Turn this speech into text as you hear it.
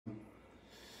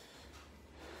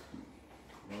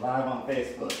Live on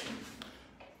Facebook.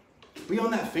 We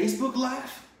on that Facebook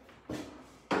Live?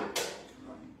 I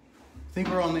think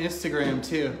we're on the Instagram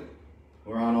too.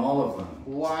 We're on all of them.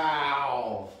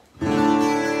 Wow.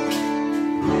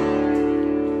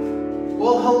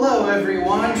 Well, hello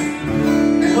everyone.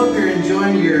 I hope you're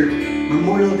enjoying your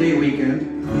Memorial Day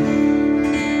weekend.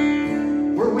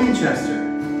 We're Wynchester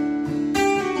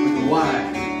with a Y.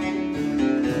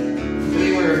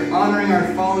 Today we're honoring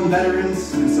our fallen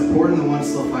veterans and supporting the ones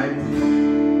still fighting.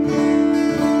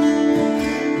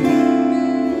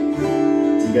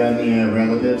 You got any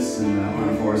relatives in the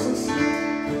armed forces?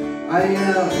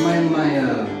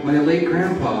 My late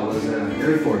grandpa was an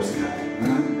Air Force guy.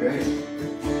 Great.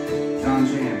 John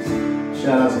James.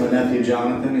 Shout out to my nephew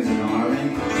Jonathan, he's in the Army.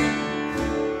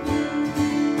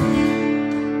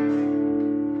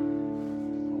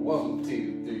 1,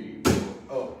 2, 3, 4.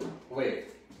 Oh, wait.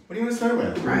 What do you want to start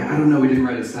with? Right, I don't know, we didn't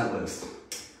write a set list.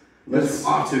 Let's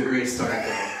off to a great start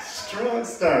though. Strong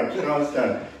start, strong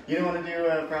start. You don't want to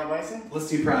do Proud Bison? Let's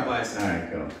do Proud Bison.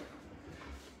 Alright, cool.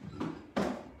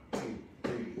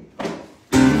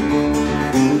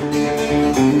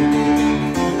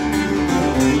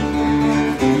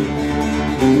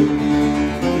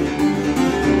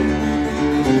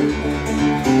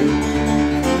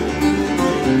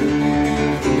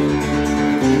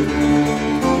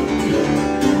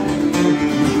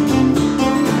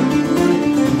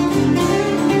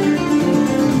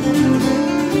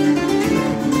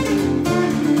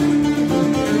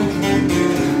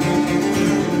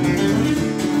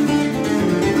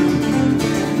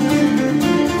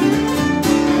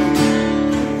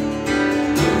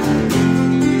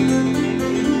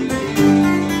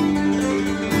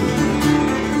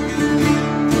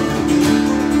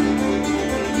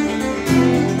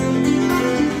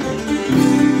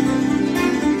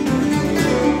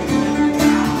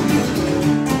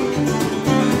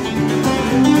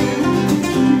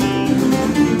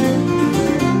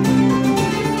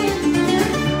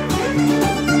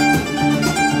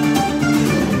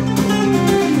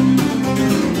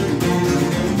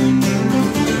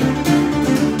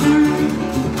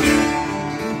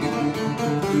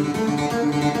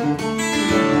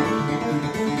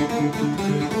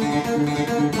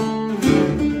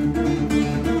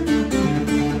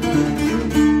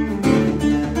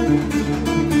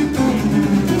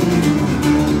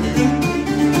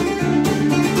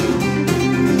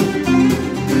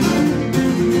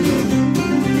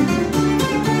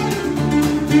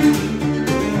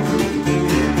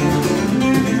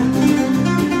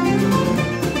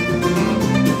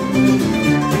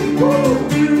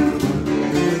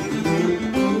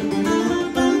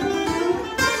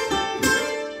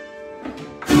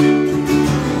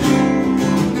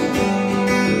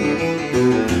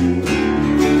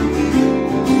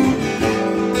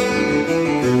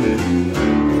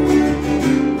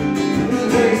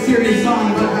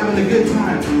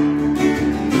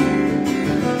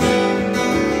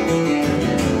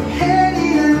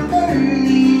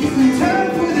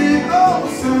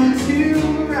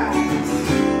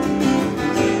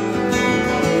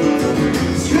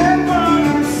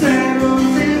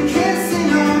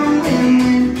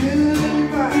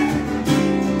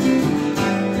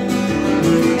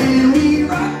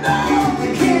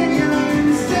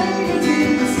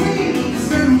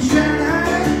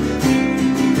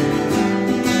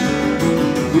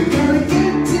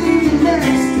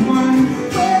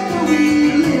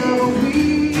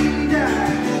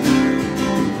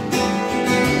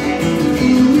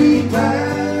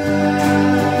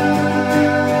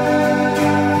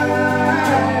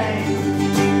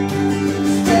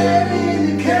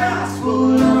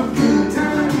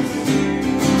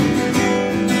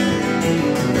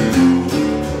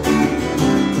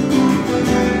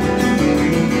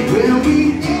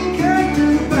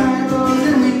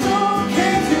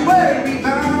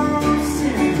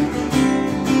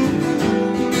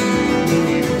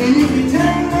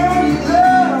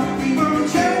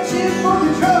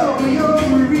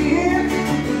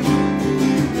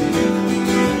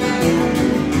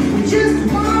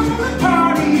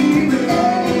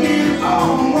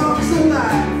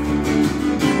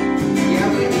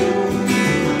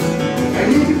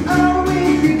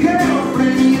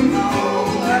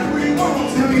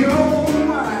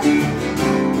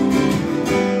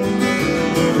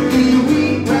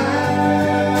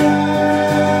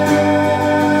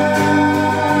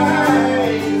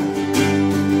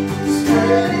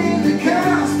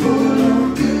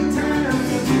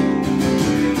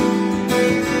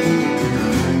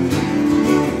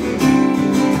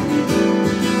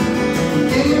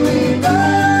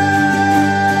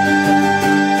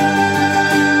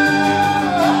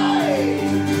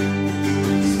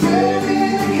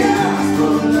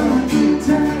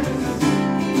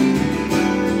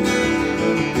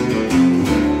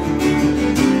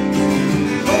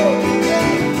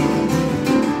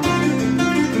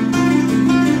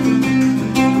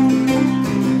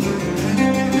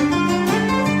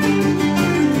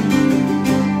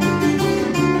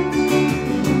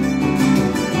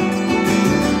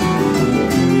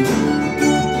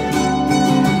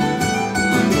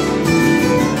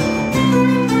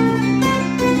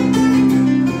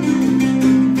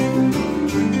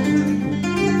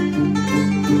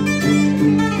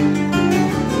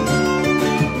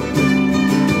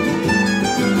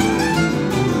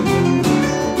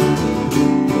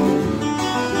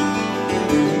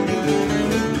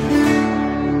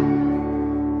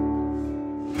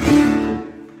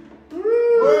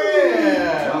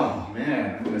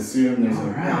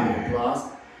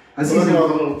 I see Look at all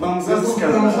the some little thumbs those ups little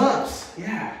coming thumbs up. ups.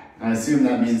 Yeah. I assume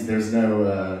that means there's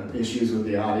no issues with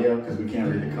the audio because we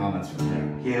can't read the comments from there.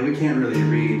 Yeah, we can't really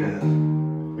read.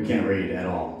 We can't read at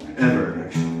all. Ever,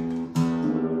 actually.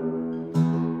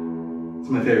 It's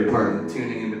my favorite part of the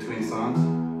tuning in between songs.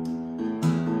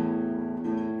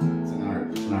 It's an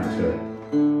art to it.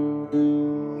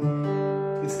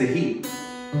 It's the heat.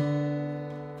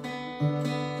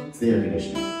 It's the air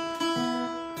conditioning.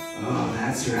 Oh,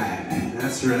 that's right, man.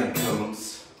 That's right,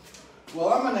 Cones. Well,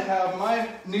 I'm gonna have my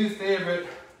new favorite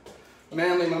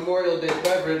Manly Memorial Day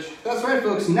beverage. That's right,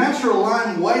 folks. Natural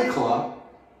Lime White Claw.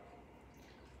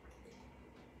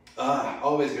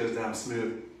 Always goes down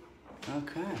smooth.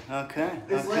 Okay.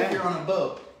 It's like you're on a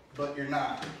boat, but you're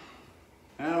not.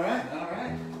 All right.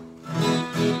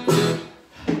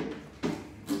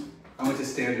 I went to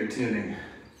standard tuning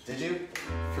Did you?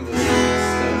 for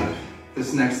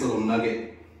this next little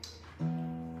nugget.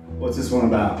 What's this one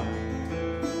about?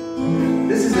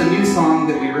 This is a new song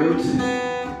that we wrote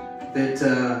that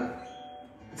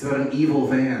it's about an evil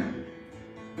van,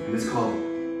 and it's called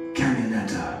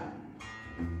Camionetta.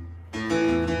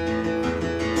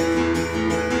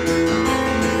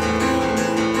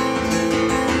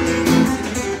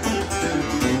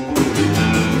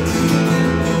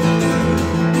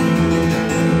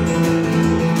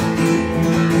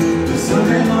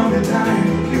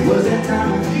 Was that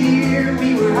time of year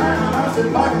we were high on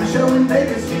Austin Park and show in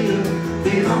Bakersfield.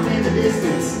 Big off in the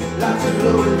distance, lots of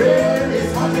glowing red.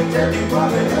 It's hard to tell you what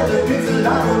the hell the pizza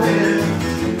lava with.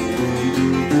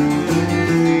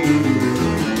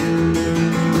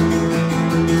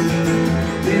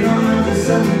 Then all of a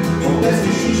sudden, oh West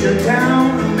she shut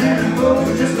down. A man and boat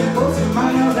just a couple of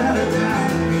miles out of town.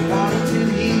 Caught into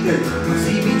the ether,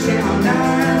 CB Channel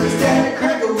 9. We started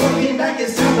crack a walk, came back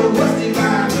and south of Westy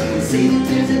Line. See that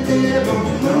there's a devil,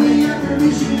 only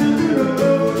apparition of the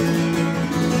road.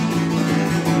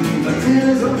 But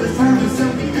tales all this time and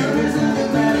something others of the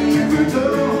valley ever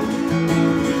told.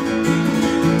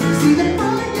 See that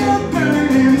fire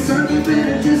burning, son, you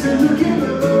better just look and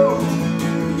low.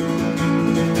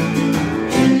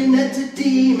 Handing that to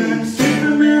demons, straight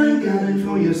from hell and got it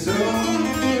for your soul.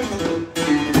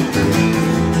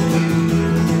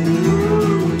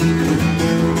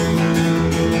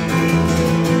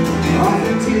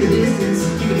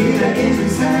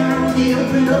 He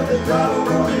opened up the throttle,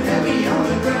 rolling heavy on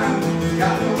the ground.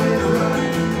 Got nowhere to run,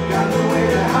 got nowhere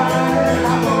to hide.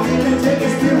 Hop on in and take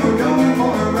us till we're going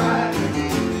for a ride.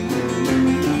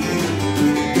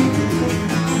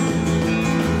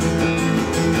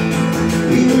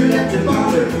 We were left to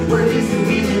bother, where these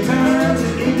convenient turns.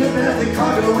 And ended up at the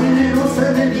cargo in an old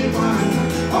 71.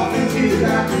 Off into the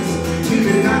darkness, to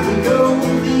the night we go.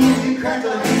 The engine cracked,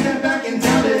 our hands got back in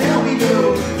town, to hell we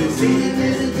go. And see that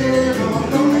there's a devil,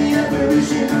 only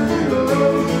apparition of the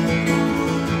road.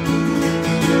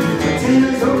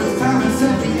 Tales all this time and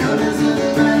something others of the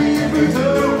valley ever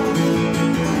told.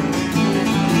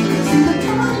 See the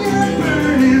fire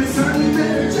burning, son, you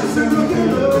better just look and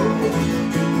low.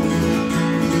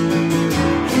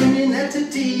 Handing that to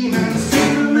demons,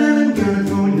 straight from hell and gun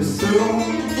for your soul.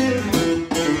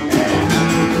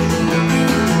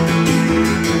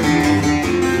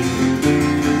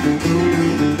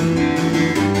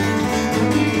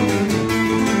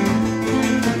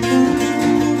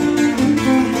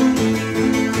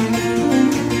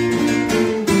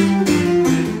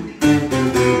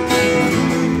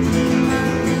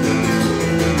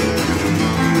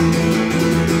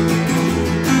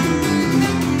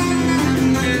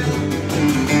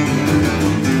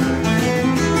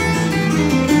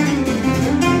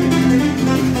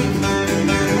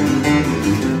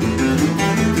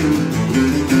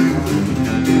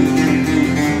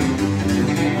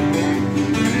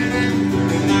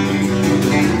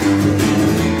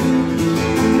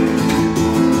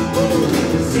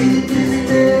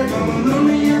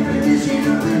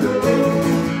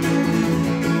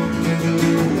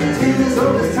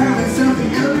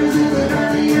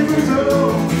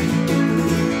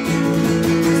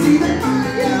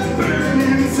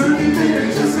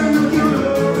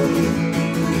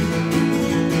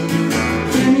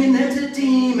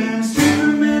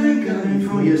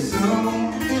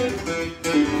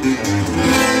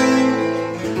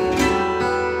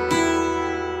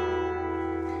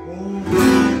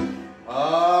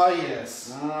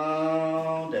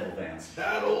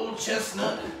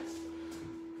 Chestnut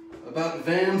about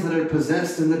vans that are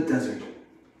possessed in the desert.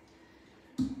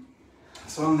 A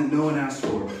song that no one asked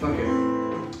for, but fuck it.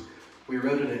 We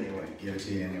wrote it anyway. Give it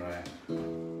to you anyway.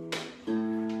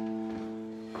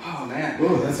 Oh man.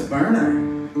 Whoa, that's a burner.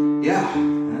 Yeah.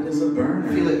 That is a burner.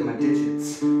 I feel like my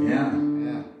digits. Yeah.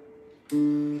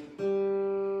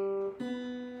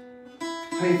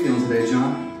 How you feeling today,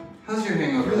 John? How's your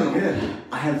hangover? Really good.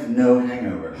 I have no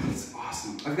hangover. That's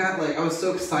awesome. I was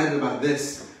so excited about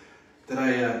this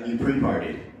that You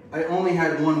pre-partied. I only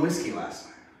had one whiskey last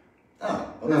night.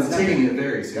 Oh. Well, I was taking it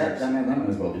very serious. That might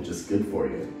as well be just good for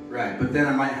you. Right, but then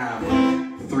I might have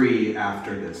like 3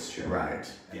 after this show.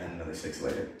 Right. And then another 6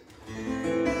 later.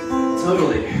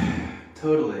 Totally.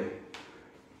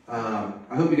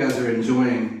 I hope you guys are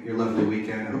enjoying your lovely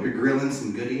weekend. I hope you're grilling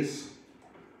some goodies.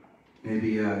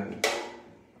 Maybe, I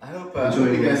hope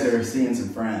you guys are seeing some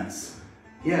friends.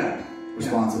 Yeah.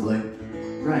 Responsibly.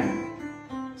 Right.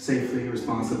 Safely,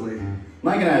 responsibly.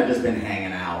 Mike and I have just been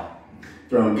hanging out.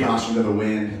 Throwing caution to the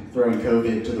wind. Throwing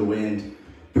COVID to the wind.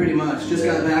 Pretty much. Just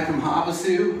got back from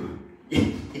Havasu.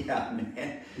 Yeah,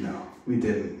 man. No, we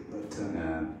didn't. But,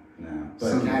 no.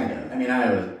 But kind of. I mean,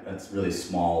 that's really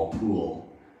small pool.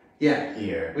 Yeah.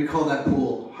 Here. We call that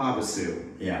pool Havasu.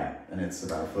 Yeah, and it's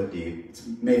about a foot deep. It's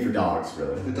made for dogs,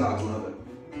 really. The dogs love it.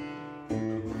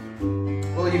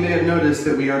 Well, you may have noticed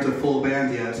that we aren't a full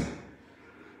band yet.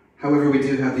 However, we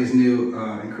do have these new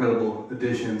incredible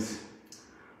additions.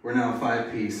 We're now a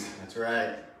 5-piece. That's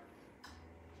right.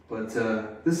 But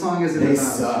this song isn't They about...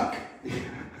 suck.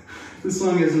 This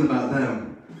song isn't about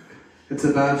them. It's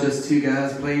about just 2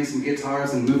 guys playing some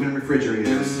guitars and moving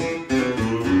refrigerators.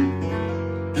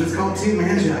 And it's called Two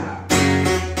Man Job.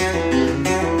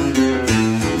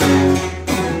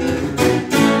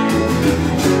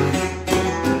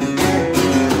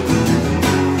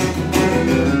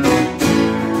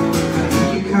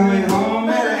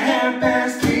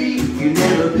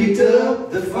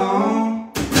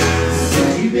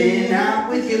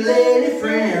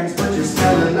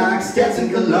 Steps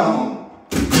and cologne,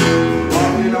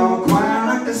 walking all quiet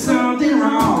like there's something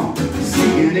wrong,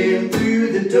 sneaking in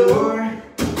through the door,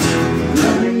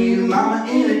 loving you, mama,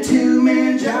 in a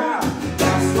 2-man job.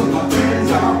 That's what my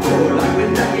friends are for, like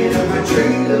when I get up my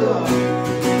trailer,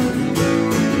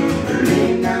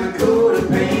 laying down a coat of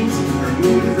paint,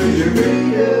 moving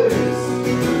refrigerators,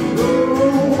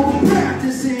 oh,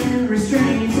 practicing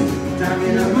restraints,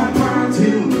 timing up my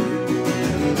pontoon,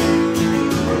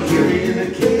 or carrying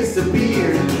a case of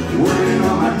beer, working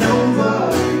on my Nova,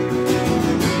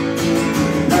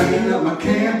 packing up my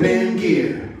camping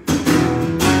gear.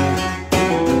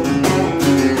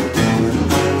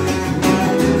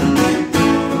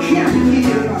 Camping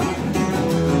gear.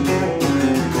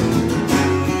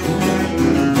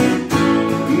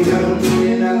 You don't need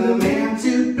another man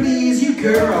to please you,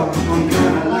 girl. I'm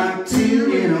kinda like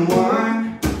 2 in 1.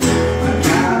 I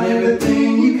got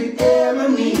everything you could ever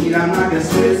need. I'm like a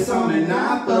Swiss on a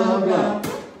knife of love.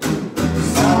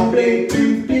 Saw blade,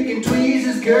 toothpick, and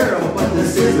tweezers, girl, but the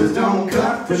scissors don't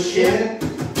cut for shit.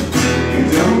 You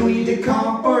don't need to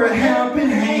call for a helping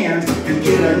hand and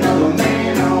get another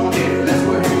man on it unless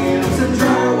we're hanging up some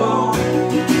drywall.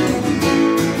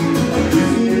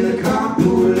 Cruising in the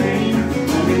carpool lane,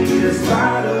 only need a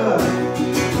spider.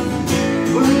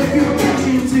 Well, if you're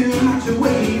catching too much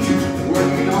weight,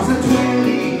 working on some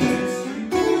 20s,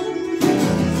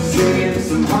 singing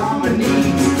some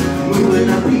harmonies, moving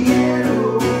a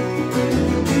piano,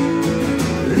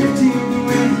 lifting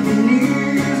with your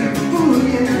knees, ooh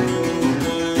yeah.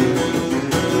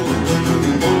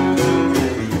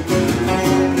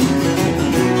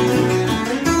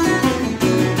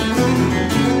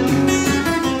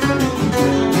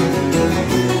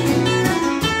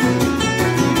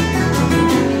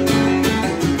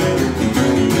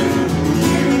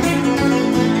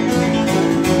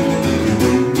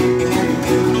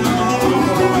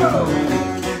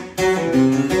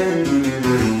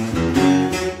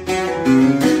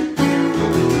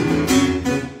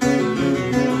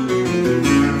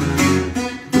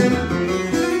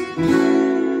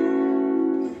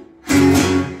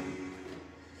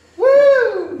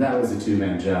 That was a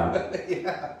 2-man job.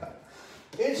 Yeah.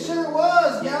 It sure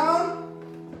was, Jan.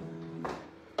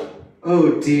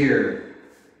 Oh dear.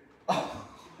 Oh,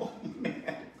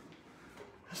 man.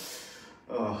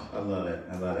 Oh, I love it.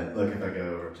 I love it. Look, if I go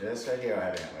over just right here, I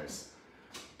have antlers.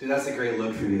 Dude, that's a great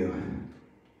look for you.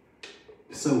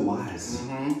 So wise.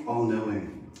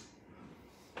 All-knowing.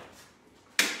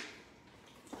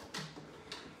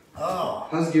 Oh.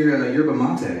 How's your yerba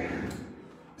mate?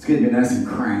 It's getting me nice and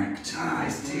cranked.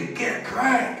 Nice, dude. Get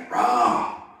cranked,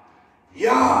 raw.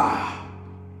 Yeah.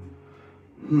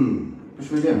 What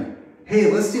should we do?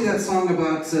 Hey, let's do that song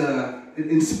about,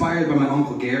 inspired by my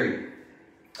Uncle Gary.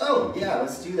 Oh, yeah,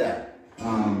 let's do that.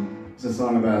 It's a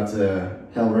song about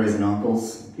hell-raising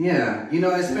uncles. Yeah, you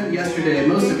know, I spent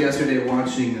most of yesterday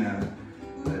watching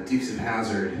Dukes of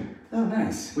Hazzard. Oh,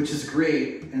 nice. Which is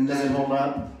great. And Does it then, hold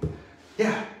up?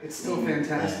 Yeah, it's still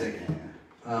fantastic.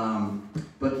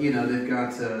 But you know, they've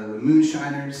got the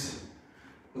Moonshiners,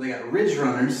 well, they got Ridge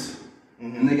Runners,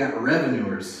 and they got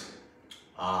Revenuers.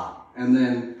 And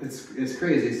then it's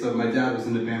crazy. So my dad was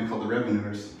in a band called the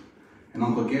Revenuers, and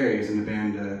Uncle Gary is in a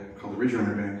band called the Ridge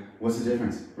Runner Band. What's the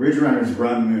difference? Ridge Runners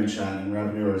run moonshine, and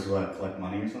Revenuers what, collect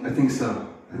money or something? I think so.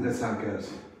 I think that's how it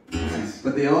goes. Nice.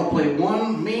 But they all play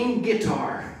one main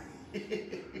guitar.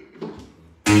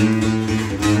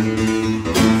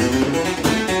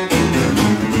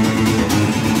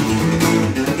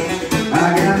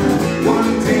 I got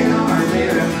 110 on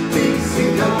there, big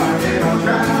cigar, and I'll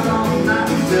drive all night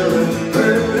until the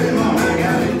early morning. I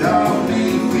got a dog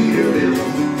named Peterbilt,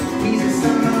 he's a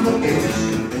son of a bitch.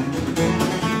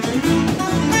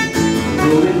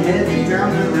 Rolling heavy down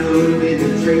the road with a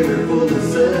trailer full of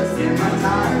suds, and my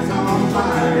tires on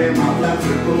fire, and my flaps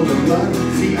are full of blood.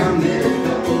 See, I met a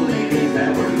couple ladies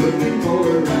that were looking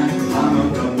for a ride. I'm a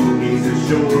couple geezers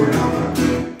short on a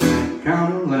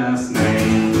counter last night.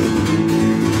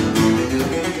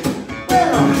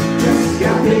 Just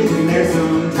got paid and there's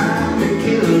some time to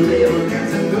kill a little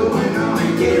dancing going on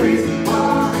in Gary's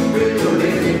bar and grill.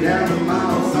 Headed down a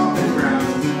mile off the ground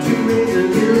to raise a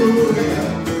little hell.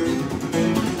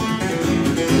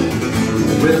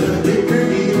 Well, the liquor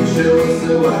didn't show,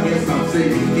 so I guess I'm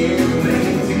sitting again.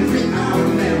 Playing tunes that I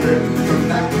remember from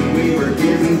back when we were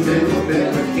kids until a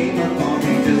fella came along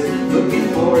and just looking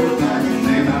for a fight. And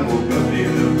then I woke up in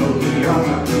the bogey on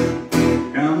my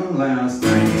counter last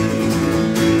night.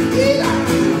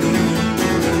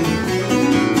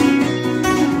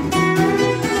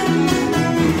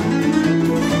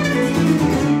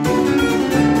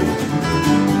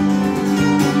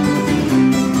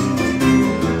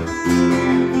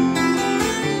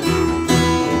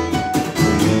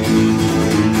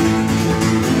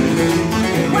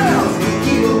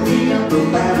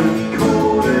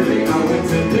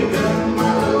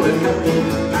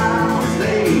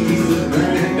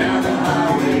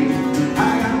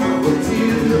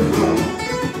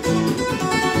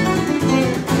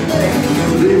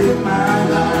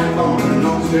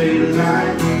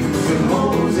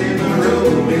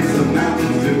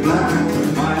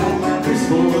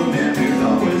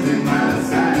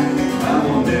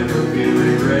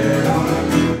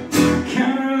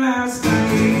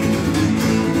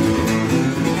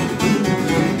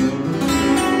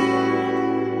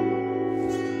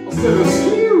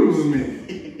 Excuse me.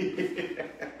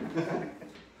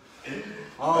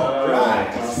 All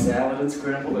right. All salad and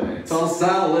scrambled eggs. It's all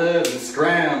salad and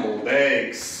scrambled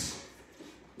eggs.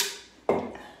 I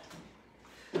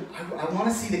want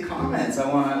to see the comments.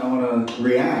 I want to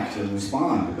react and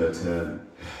respond, but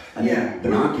I need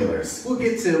binoculars. We'll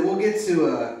get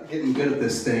to getting good at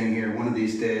this thing here one of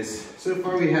these days. So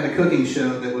far, we had a cooking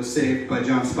show that was saved by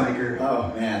John Spiker.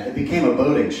 Oh man, it became a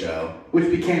boating show. Which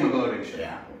became a boating show.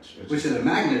 Yeah. Which is a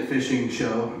magnet fishing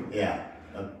show. Yeah,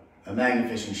 a magnet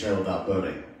fishing show about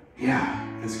boating. Yeah,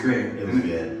 it's great. It was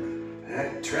good.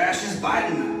 That trash is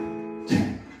biting.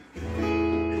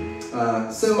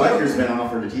 Spiker's been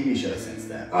offered a TV show since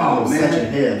then. Oh, man. Such a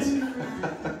hit.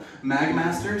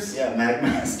 Magmasters? Yeah,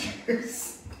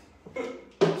 Magmasters.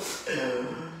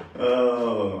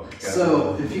 Oh. God.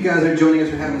 So, if you guys are joining us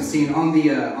or haven't seen, on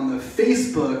the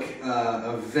Facebook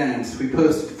event, we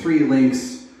posted 3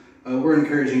 links. We're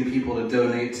encouraging people to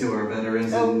donate to our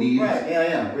veterans in need. Right,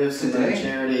 yeah. We have some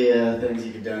charity things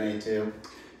you can donate to.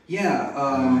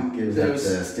 Yeah. Give that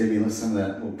stimulus, some of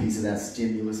that little piece of that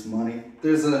stimulus money.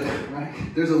 There's a link.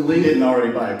 You didn't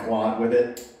already buy a quad with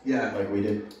it? Yeah. Like we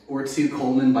did? Or 2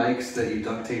 Coleman bikes that you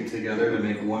duct tape together to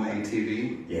make one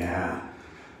ATV. Yeah.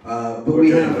 But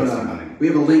we have a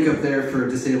link up there for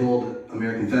Disabled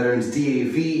American Veterans,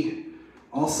 DAV.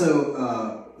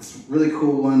 Also, this really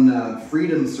cool one,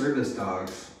 Freedom Service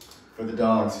Dogs. For the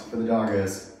dogs, for the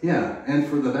doggos. Yeah, and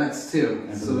for the vets too.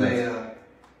 So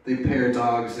they pair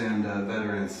dogs and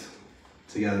veterans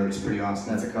together. It's pretty awesome.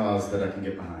 That's a cause that I can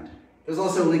get behind. There's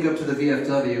also a link up to the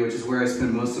VFW, which is where I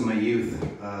spend most of my youth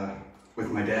with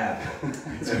my dad.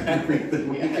 It's a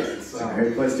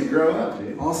great place to grow up,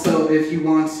 dude. Also, if you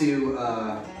want to,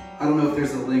 I don't know if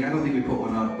there's a link. I don't think we put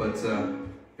one up, but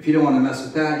if you don't want to mess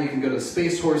with that, you can go to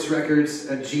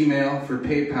spacehorserecords@gmail for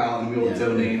PayPal, and we will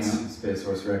donate Space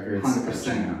Horse Records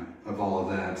 100% of all of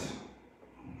that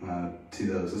to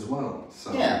those as well.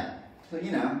 So yeah, so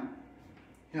you know.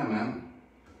 Yeah, man.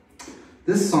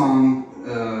 This song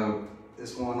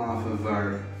is one off of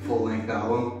our full-length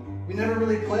album. We never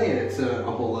really play it a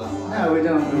whole lot. No, we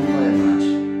don't really play it much.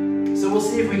 So we'll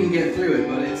see if we can get through it,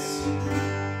 but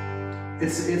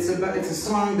it's a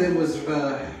song that was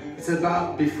it's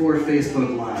about before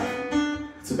Facebook Live.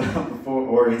 It's about before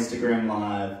or Instagram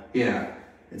Live. Yeah.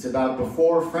 It's about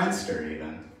before Friendster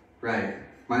even. Right.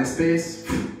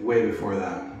 MySpace, way before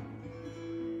that.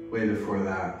 Way before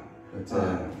that.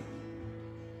 But,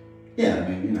 yeah, I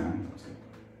mean, you know.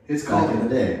 It's Back called in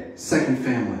the day. Second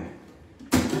Family.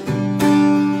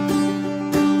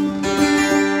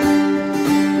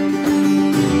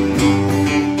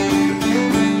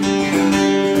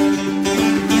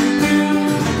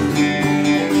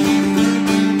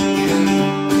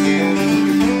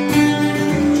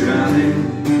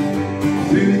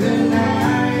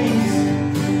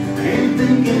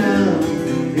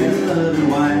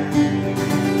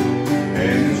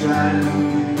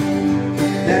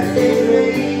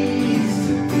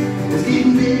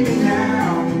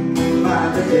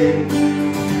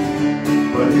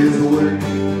 But his work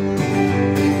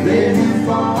led him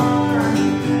far,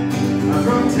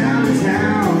 from town to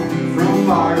town, from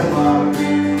bar to bar,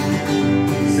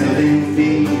 selling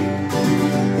feed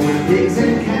for pigs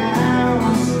and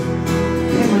cows.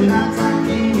 And when night time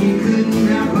came, he couldn't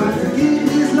help but forget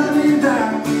his loving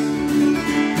vows.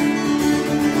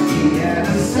 He had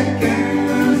a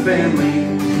second family,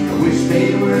 I wish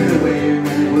they were aware,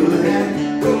 and it would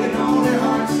have broken all their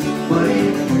hearts. But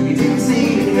he didn't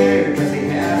seem to care, cause he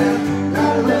had a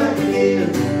lot of love to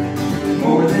give,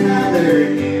 more than either of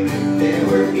him. If there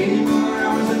were any more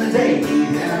hours in the day,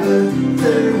 he'd have a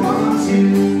third one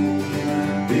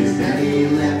too. His daddy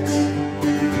left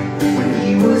when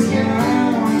he was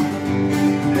young,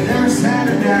 and never sat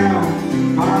her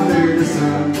down, father to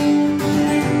son.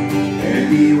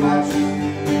 And he watched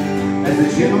as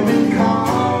the gentleman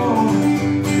called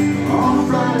on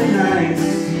Friday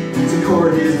nights to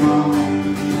court his mom.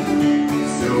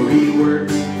 So he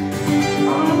worked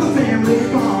on the family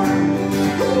farm,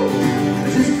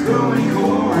 just growing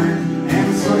corn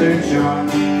and southern charm.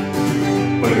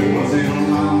 But it wasn't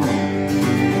long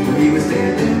when he was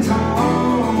standing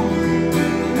tall,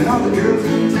 and all the girls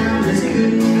in town just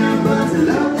couldn't help but to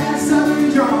love that southern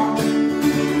drawl.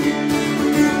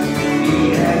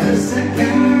 He had a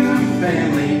second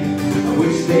family, I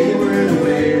wish they weren't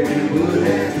aware, and it would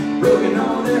have broken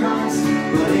all their hearts.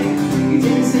 But he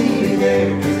didn't seem to care,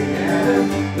 cause he had a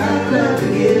lot of love to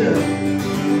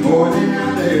give, more than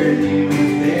either knew.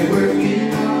 If there were any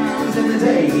more hours in the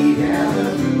day, he'd have a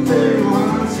third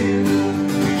one too.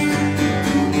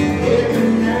 Every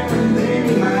now and then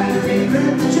he might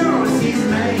regret the choice he's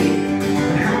made,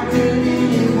 but how could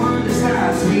anyone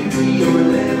decide sweet tea or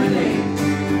lemonade?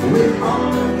 With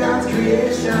all of God's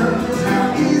creations,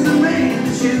 how is a man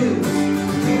to choose?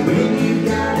 When you've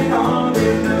got it all,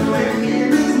 there's nowhere near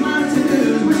as much to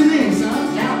lose. What you think,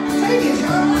 son? Now, take it,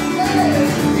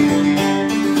 John.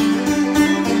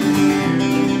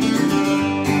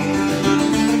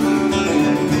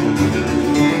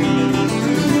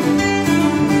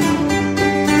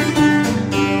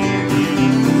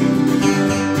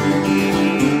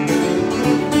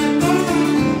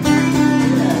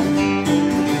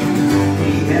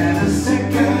 He had a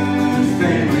second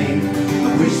family,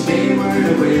 I wish they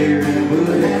weren't aware, and it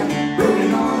would have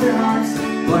broken all their hearts.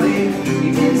 But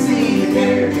he didn't seem to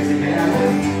care, cause he had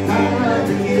a lot of love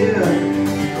to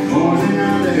give, more than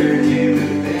either knew.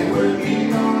 If there were any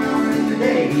more hours in the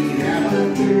day, he'd have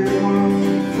a third one,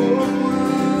 fourth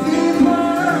one, fifth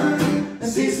one, a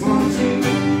sixth one too.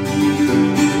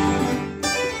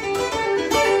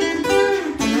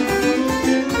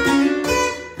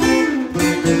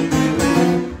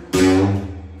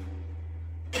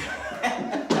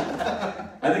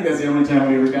 I think that's the only time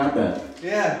we ever got that.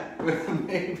 Yeah,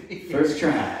 maybe. First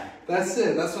try. That's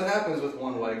it. That's what happens with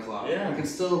one White Claw. Yeah. You can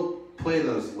still play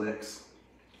those licks.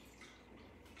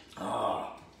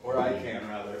 Oh. Or I can,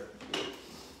 rather.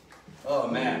 Oh,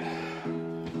 man.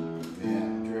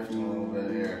 Yeah, drifting a little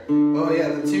bit here. Oh, yeah,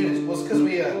 the tune is... Well, it's because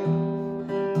we,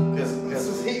 Because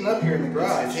it's heating up here in the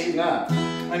garage. It's heating up.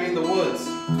 I mean, the woods.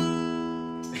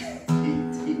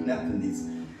 It's heating up in these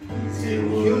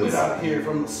Humid woods. out here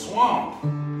from the swamp.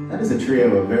 That is a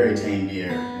trio of very tame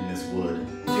deer in this wood.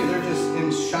 Dude, they're just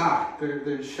in shock.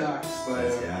 They're shocked by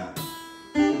Yeah.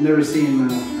 I've never seen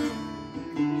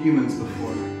humans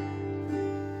before.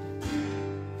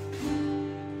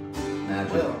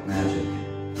 Magic. Well. Magic.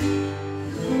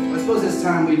 I suppose it's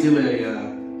time we do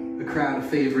a crowd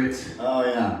favorite Oh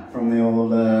yeah, from the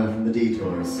old the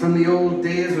detours. from the old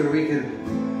days where we could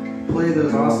play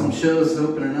those awesome shows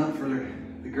opening up for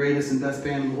the greatest and best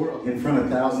band in the world. In front of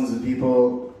thousands of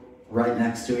people right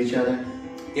next to each other.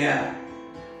 Yeah,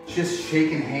 just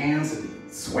shaking hands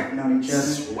and Sweating on each other.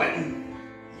 sweating.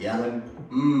 Yelling.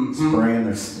 Mm-hmm. Spraying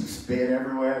their spit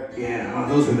everywhere. Yeah, oh,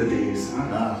 those were the days.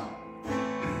 Huh?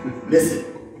 Oh. Miss it.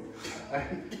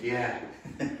 Yeah.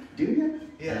 Do you?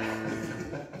 Yeah.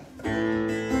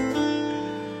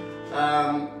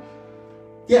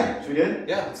 Yeah, should we do it?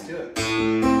 Yeah, let's do it.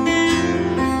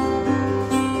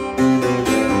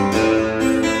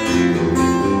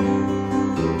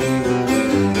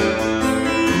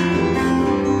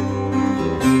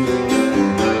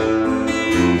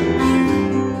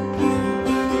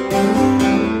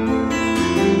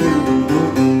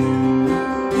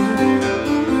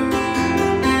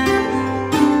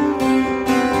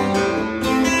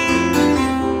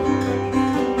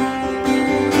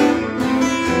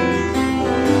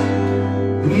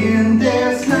 When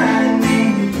there's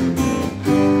lightning,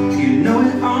 you know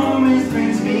it always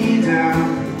brings me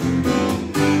down.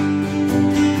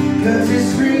 'Cause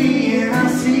it's free and I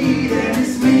see that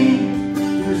it's me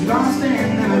who's lost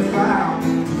and never found.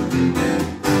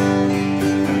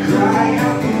 I cry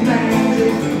out for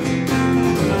magic,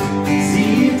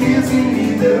 see it dancing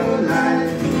in the light.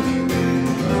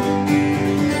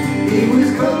 It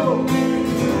was cold,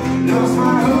 lost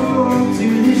my hope to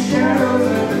the shadows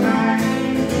of the night.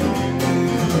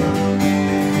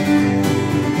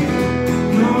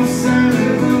 No sign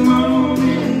of the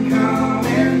moment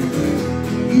coming.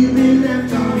 You've been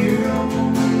left on your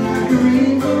own like a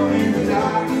rainbow in the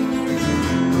dark.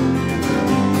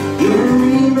 You're a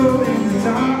rainbow in the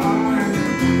dark.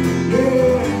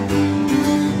 Yeah.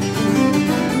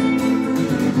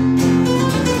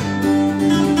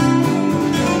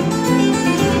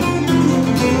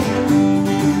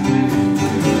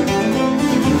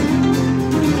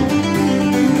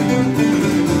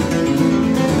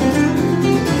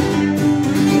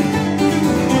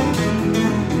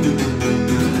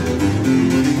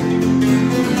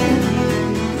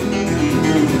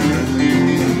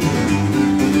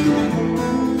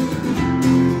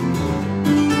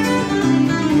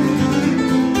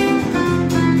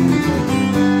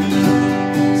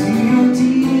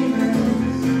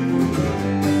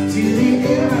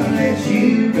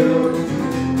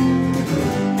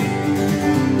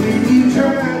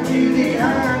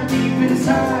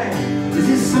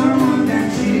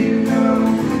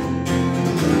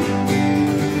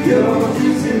 You're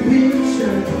just a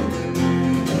picture,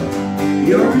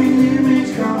 you're an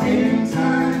image caught in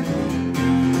time.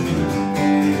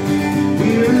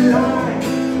 We're alive,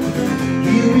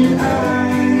 you and I,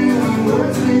 on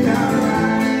words without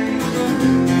rhyme.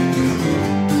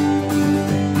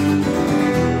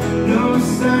 No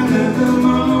sign of the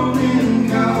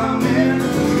moment coming.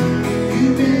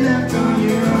 You've been left on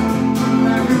your own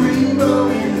like a rainbow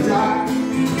in the dark.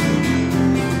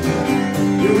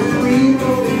 You're a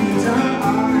rainbow in the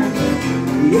dark,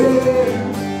 yeah.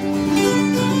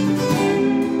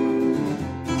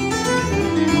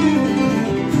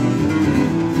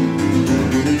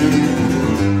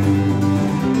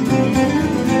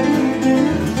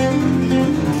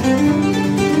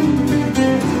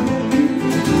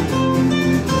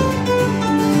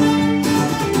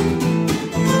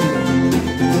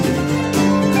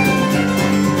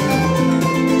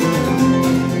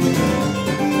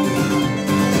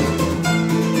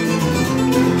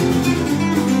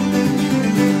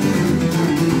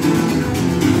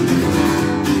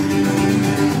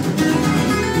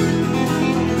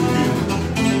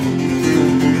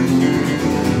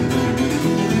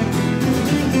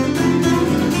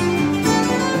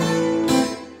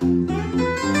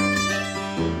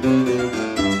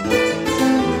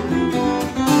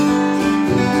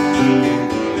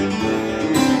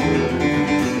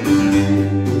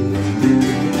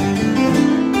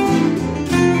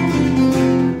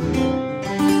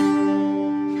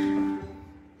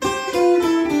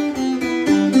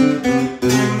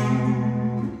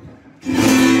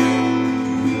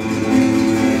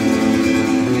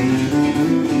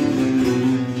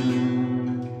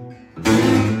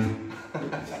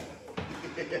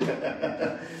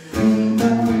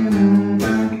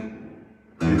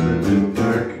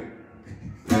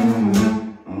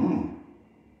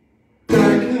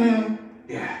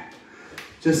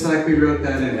 Just like we wrote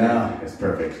that ending. Yeah, it's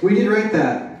perfect. We did write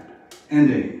that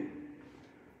ending.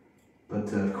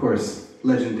 But of course,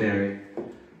 legendary.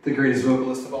 The greatest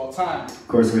vocalist of all time. Of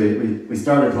course, we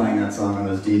started playing that song on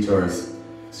those detours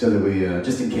so that we,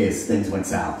 just in case things went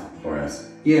south for us.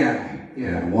 Yeah.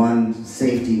 One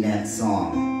safety net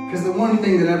song. Because the one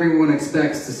thing that everyone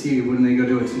expects to see when they go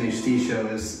to a Tenacious D show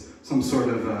is some sort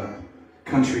of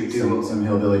country duo. Some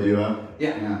hillbilly duo.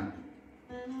 Yeah.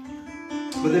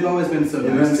 But they've always been so nice.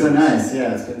 They've been so nice,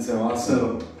 yeah, it's been so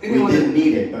awesome. So, we didn't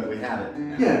need it, but we had it.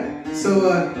 Yeah,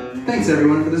 so thanks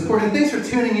everyone for the support, and thanks for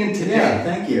tuning in today. Yeah,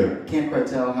 thank you. Can't quite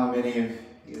tell how many of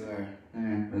you are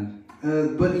there,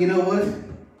 but you know what?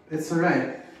 It's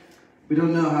alright. We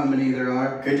don't know how many there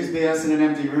are. Could just be us in an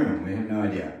empty room. We have no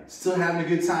idea. Still having a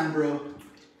good time, bro.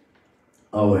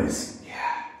 Always.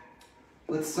 Yeah.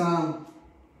 Let's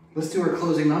do our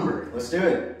closing number. Let's do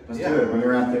it. Let's do it. We're gonna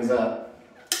wrap things up.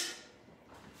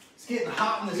 It's getting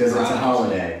hot in this Because it's a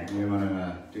holiday. We want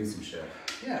to do some shit.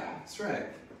 Yeah, that's right.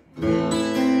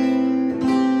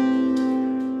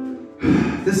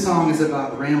 This song is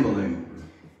about rambling.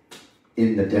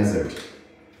 In the desert.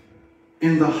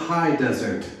 In the high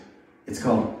desert. It's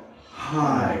called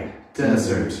High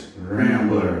Desert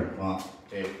Rambler. 1,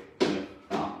 2, 3,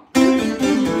 4.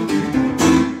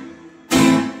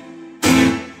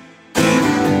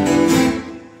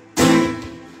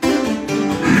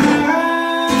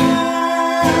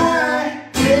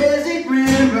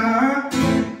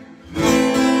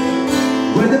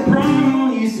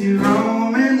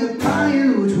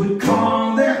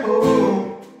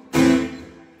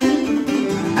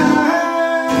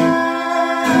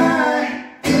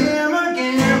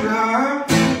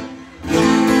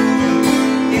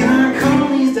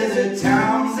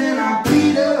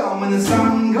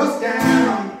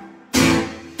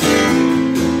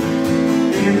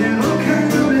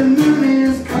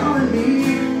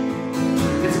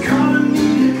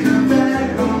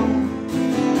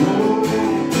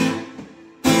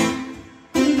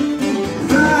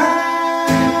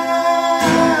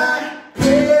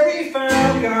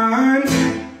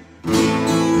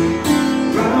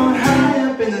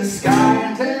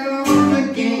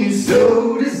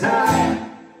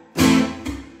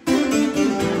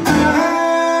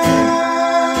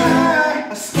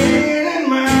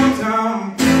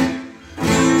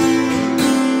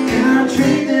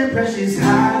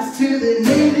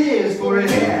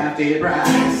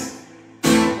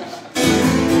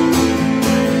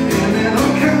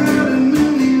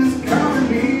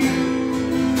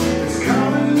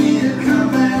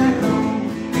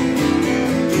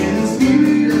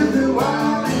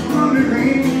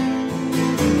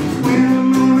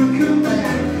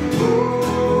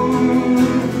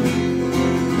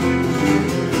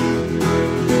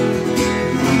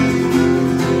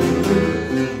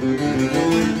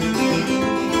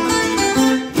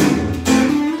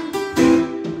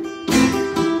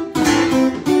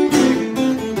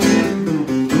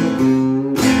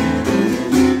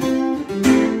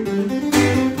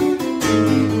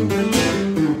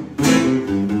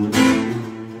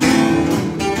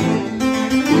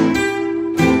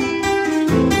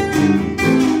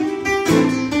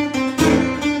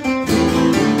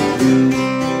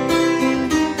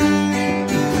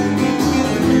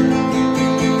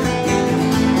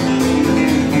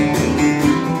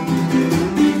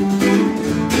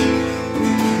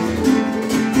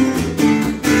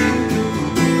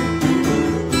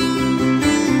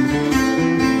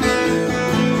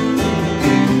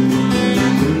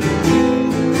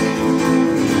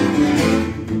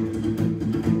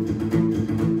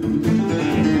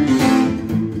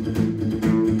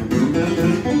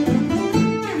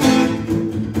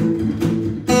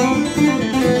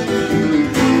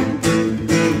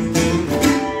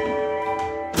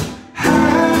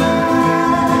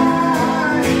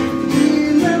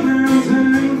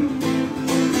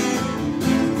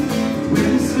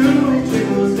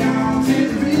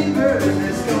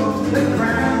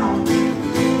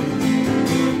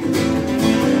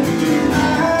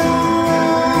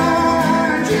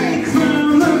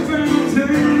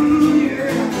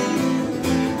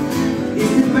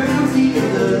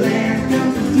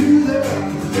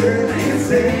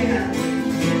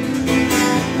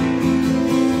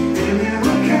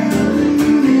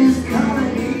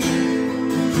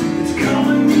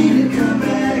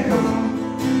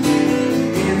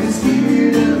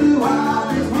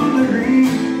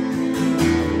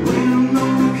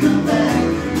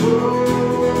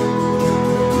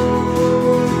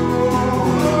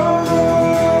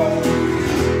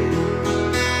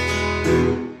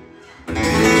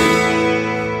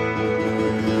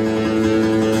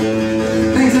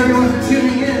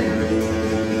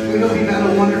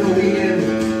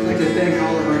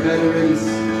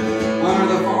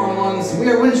 We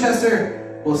are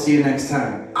Wynchester. We'll see you next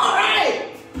time. All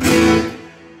right.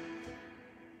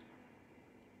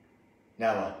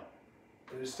 Now what?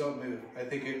 Just don't move. I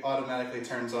think it automatically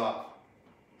turns off.